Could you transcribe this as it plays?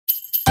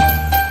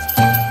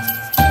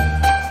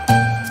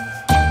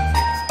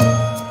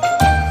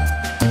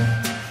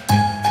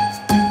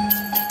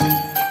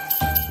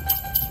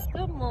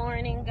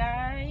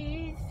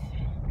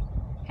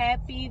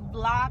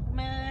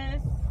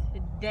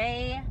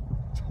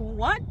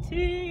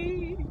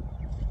20.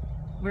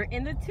 We're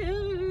in the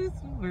twos.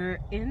 We're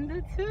in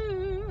the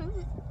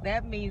twos.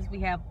 That means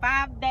we have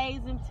 5 days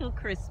until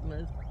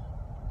Christmas.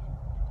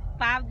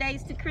 5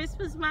 days to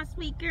Christmas, my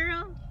sweet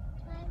girl.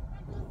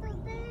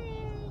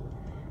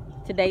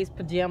 Today's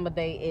pajama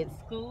day at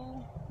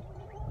school.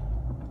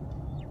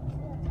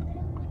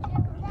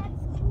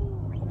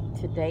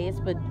 Today is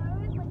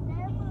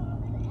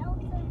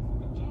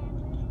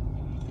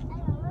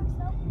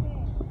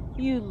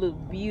You look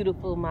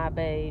beautiful, my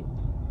babe.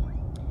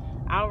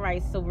 All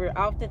right, so we're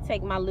off to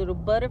take my little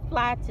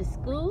butterfly to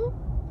school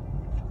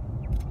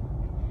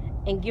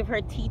and give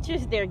her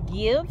teachers their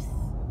gifts.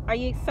 Are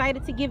you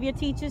excited to give your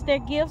teachers their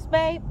gifts,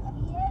 babe?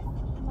 Yes,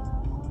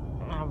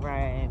 Mama. All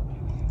right.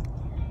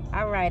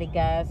 All righty,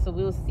 guys. So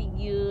we'll see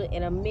you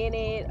in a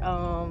minute.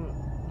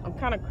 I'm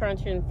kind of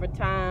crunching for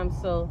time,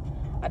 so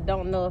I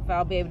don't know if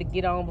I'll be able to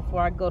get on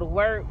before I go to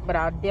work, but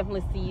I'll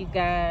definitely see you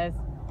guys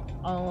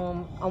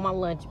on my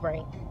lunch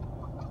break.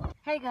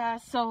 Hey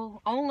guys, so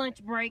on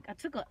lunch break, I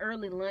took an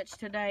early lunch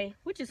today,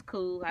 which is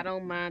cool. I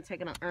don't mind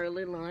taking an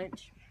early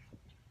lunch.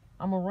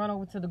 I'm gonna run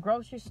over to the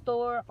grocery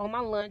store on my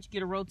lunch,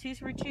 get a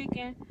rotisserie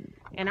chicken,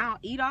 and I'll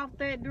eat off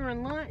that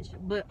during lunch,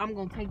 but I'm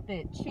gonna take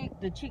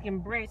the chicken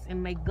breast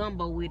and make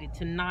gumbo with it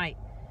tonight.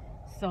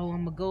 So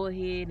I'm gonna go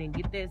ahead and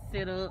get that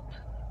set up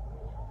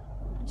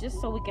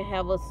just so we can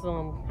have us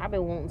some. I've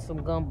been wanting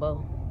some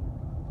gumbo.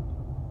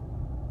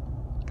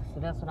 So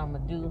that's what I'm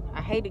gonna do.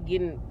 I hate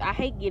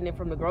getting it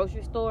from the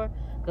grocery store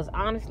because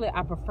honestly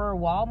I prefer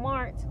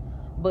Walmart,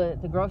 but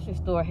the grocery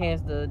store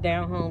has the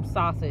down home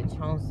sausage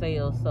on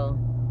sale, so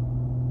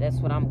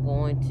that's what I'm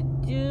going to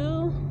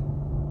do.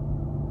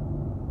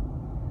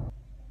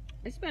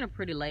 It's been a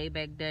pretty laid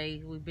back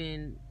day. We've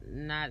been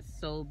not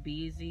so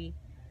busy.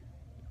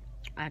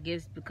 I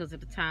guess because of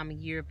the time of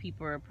year,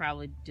 people are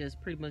probably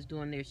just pretty much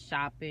doing their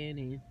shopping,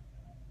 and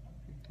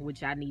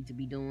which I need to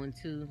be doing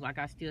too. Like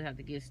I still have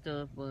to get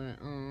stuff, but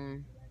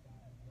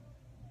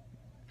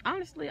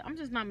honestly, I'm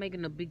just not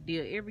making a big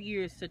deal. Every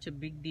year is such a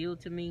big deal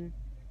to me,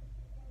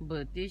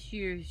 but this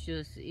year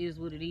is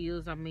what it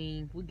is. I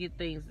mean, we get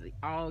things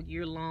all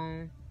year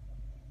long,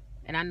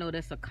 and I know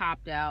that's a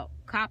cop out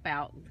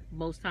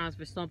most times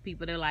for some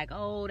people. They're like,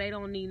 oh, they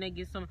don't need, they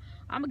get some.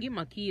 I'm gonna get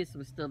my kids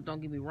some stuff,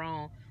 don't get me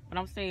wrong, but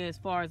I'm saying as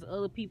far as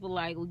other people,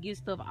 like, we get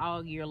stuff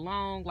all year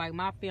long. Like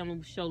my family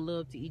will show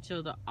love to each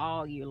other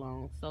all year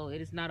long, so it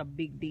is not a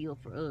big deal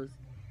for us.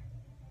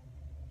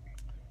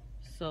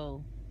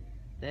 So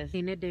that's,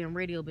 and that damn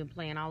radio been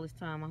playing all this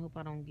time. I hope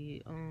I don't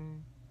get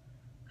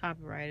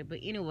copyrighted. But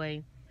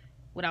anyway,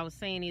 what I was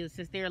saying is,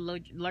 since they're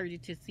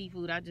allergic to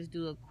seafood, I just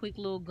do a quick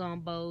little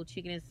gumbo,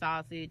 chicken and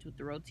sausage with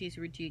the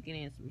rotisserie chicken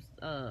and some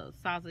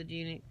sausage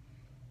in it,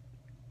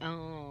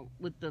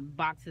 with the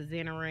box of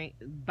Zatarain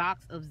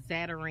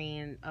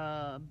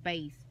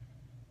base,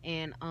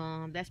 and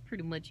that's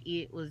pretty much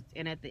it.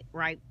 And at the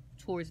right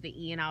towards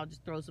the end, I'll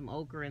just throw some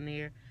okra in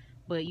there.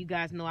 But you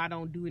guys know I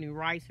don't do any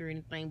rice or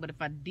anything. But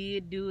if I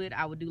did do it,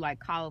 I would do like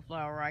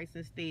cauliflower rice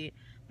instead.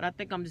 But I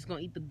think I'm just gonna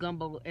eat the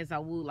gumbo as I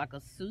would like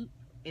a soup,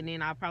 and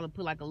then I'll probably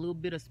put like a little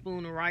bit of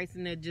spoon of rice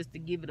in there just to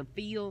give it a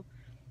feel.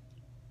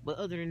 But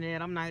other than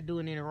that, I'm not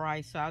doing any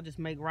rice, so I'll just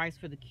make rice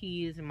for the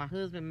kids. And my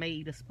husband may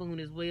eat a spoon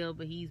as well,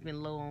 but he's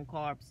been low on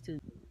carbs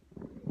too.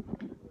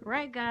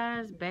 Right,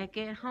 guys, back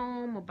at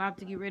home, about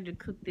to get ready to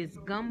cook this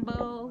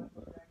gumbo.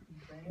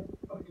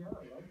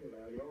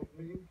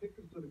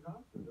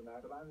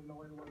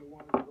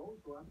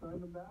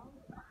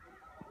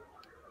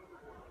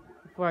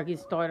 Before I get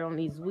started on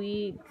these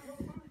wigs,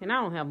 and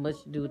I don't have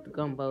much to do with the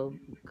gumbo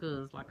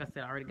because, like I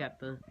said, I already got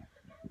the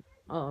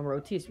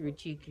rotisserie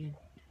chicken.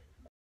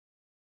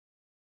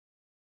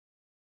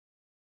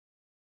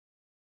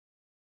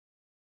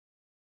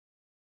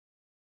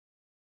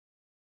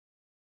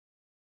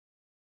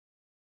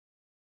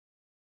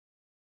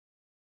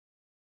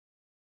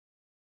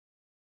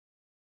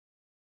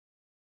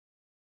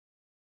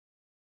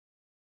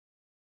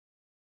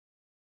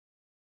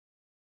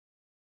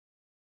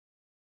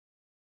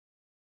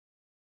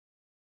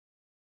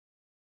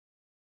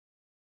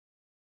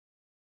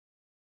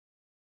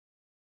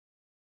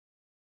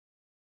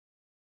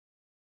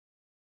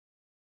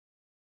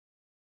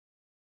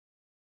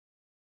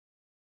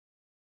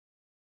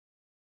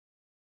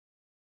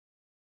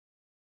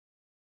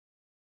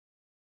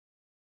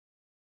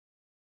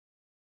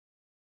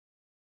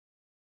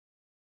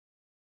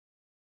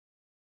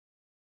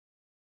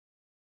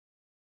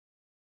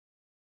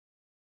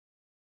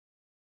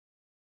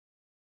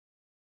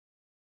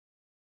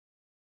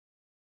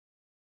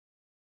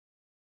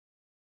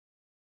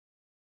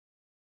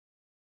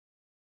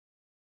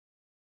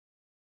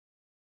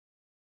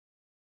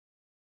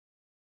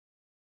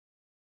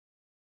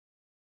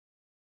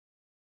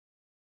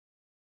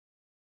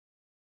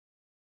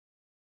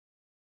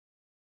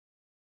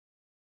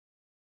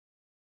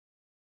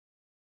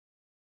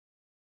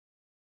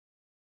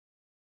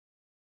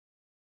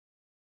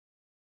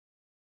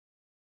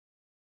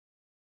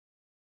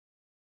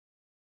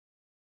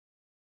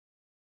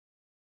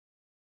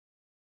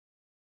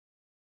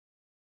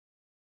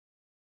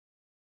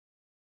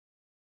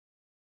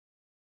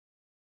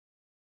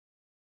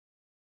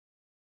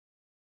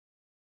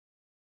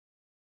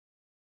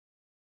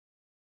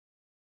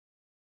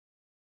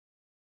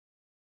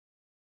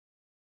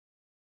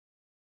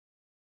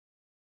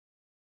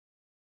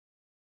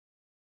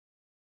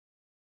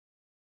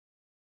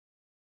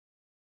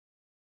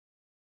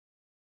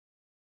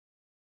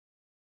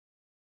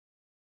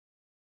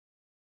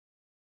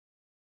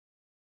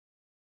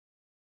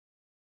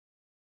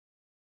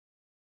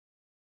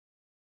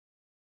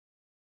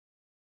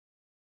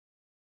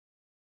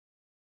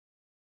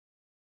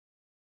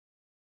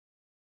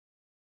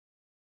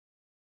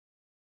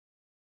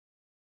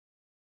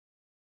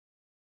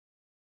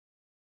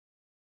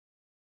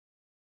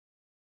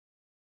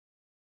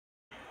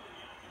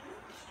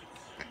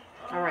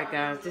 Alright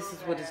guys, this is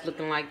what it's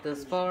looking like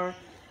thus far.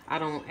 I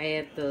don't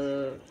add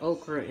the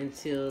okra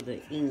until the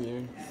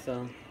end,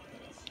 so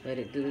let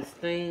it do its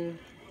thing.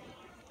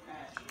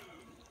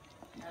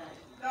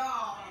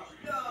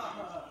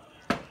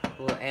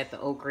 We'll add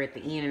the okra at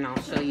the end and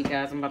I'll show you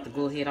guys. I'm about to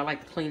go ahead. I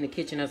like to clean the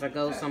kitchen as I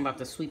go, so I'm about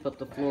to sweep up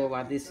the floor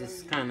while this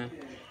is kind of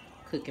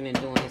cooking and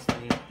doing its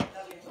thing.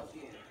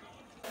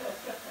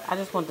 I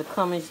just want to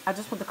come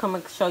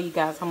and show you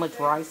guys how much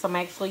rice I'm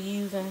actually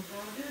using.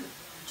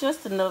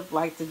 Just enough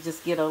like to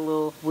just get a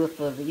little whiff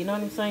of it, you know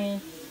what I'm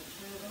saying?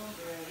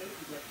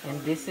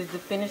 And this is the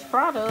finished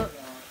product.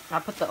 I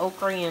put the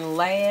okra in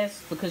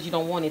last because you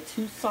don't want it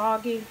too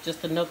soggy,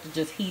 just enough to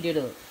just heat it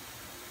up.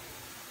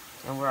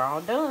 And we're all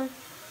done.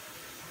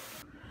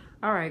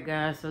 Alright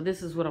guys, so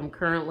this is what I'm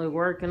currently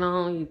working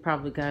on. You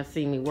probably guys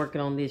seen me working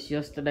on this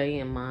yesterday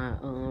in my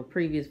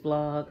previous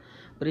vlog.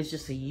 But it's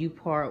just a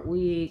U-part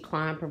wig.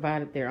 Client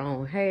provided their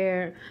own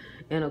hair.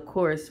 And of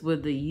course, where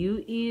the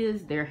U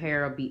is, their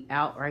hair will be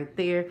out right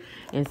there.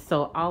 And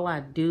so all I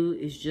do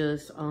is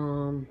just, I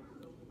don't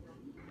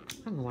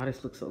know why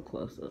this looks so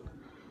close up.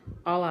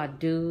 All I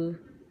do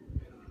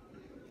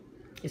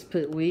is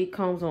put wig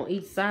combs on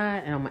each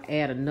side. And I'm going to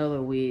add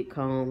another wig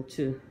comb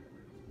too.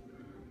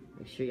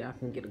 Make sure y'all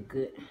can get a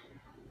good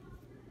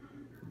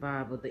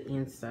vibe of the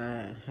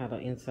inside, how the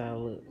inside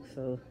looks.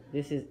 So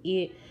this is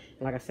it.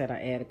 Like I said, I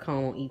add a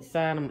comb on each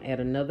side. I'm gonna add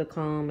another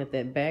comb at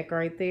that back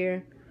right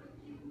there.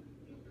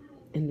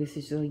 And this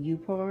is your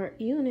U-part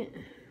unit.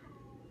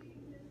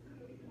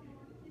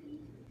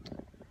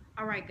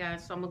 Alright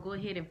guys, so I'm gonna go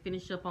ahead and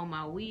finish up on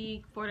my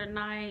wig for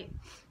the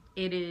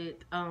It is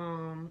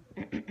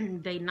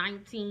day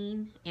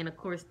 19, and of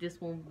course this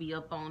one will be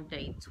up on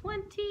day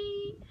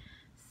 20.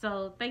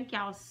 So thank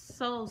y'all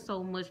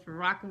so much for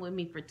rocking with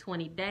me for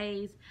 20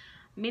 days.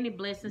 Many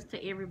blessings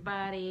to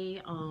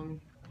everybody.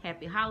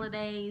 Happy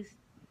holidays.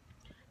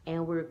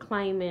 And we're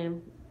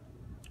claiming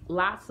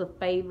lots of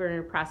favor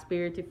and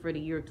prosperity for the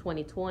year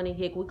 2020.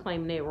 Heck, we're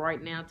claiming that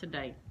right now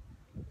today.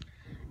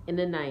 In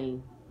the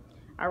name.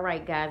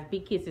 Alright guys,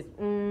 big kisses.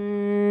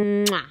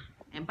 Mwah.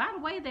 And by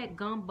the way, that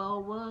gumbo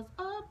was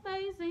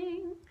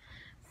amazing.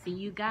 See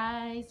you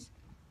guys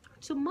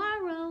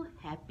tomorrow.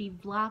 Happy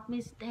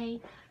Vlogmas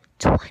Day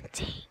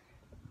 20.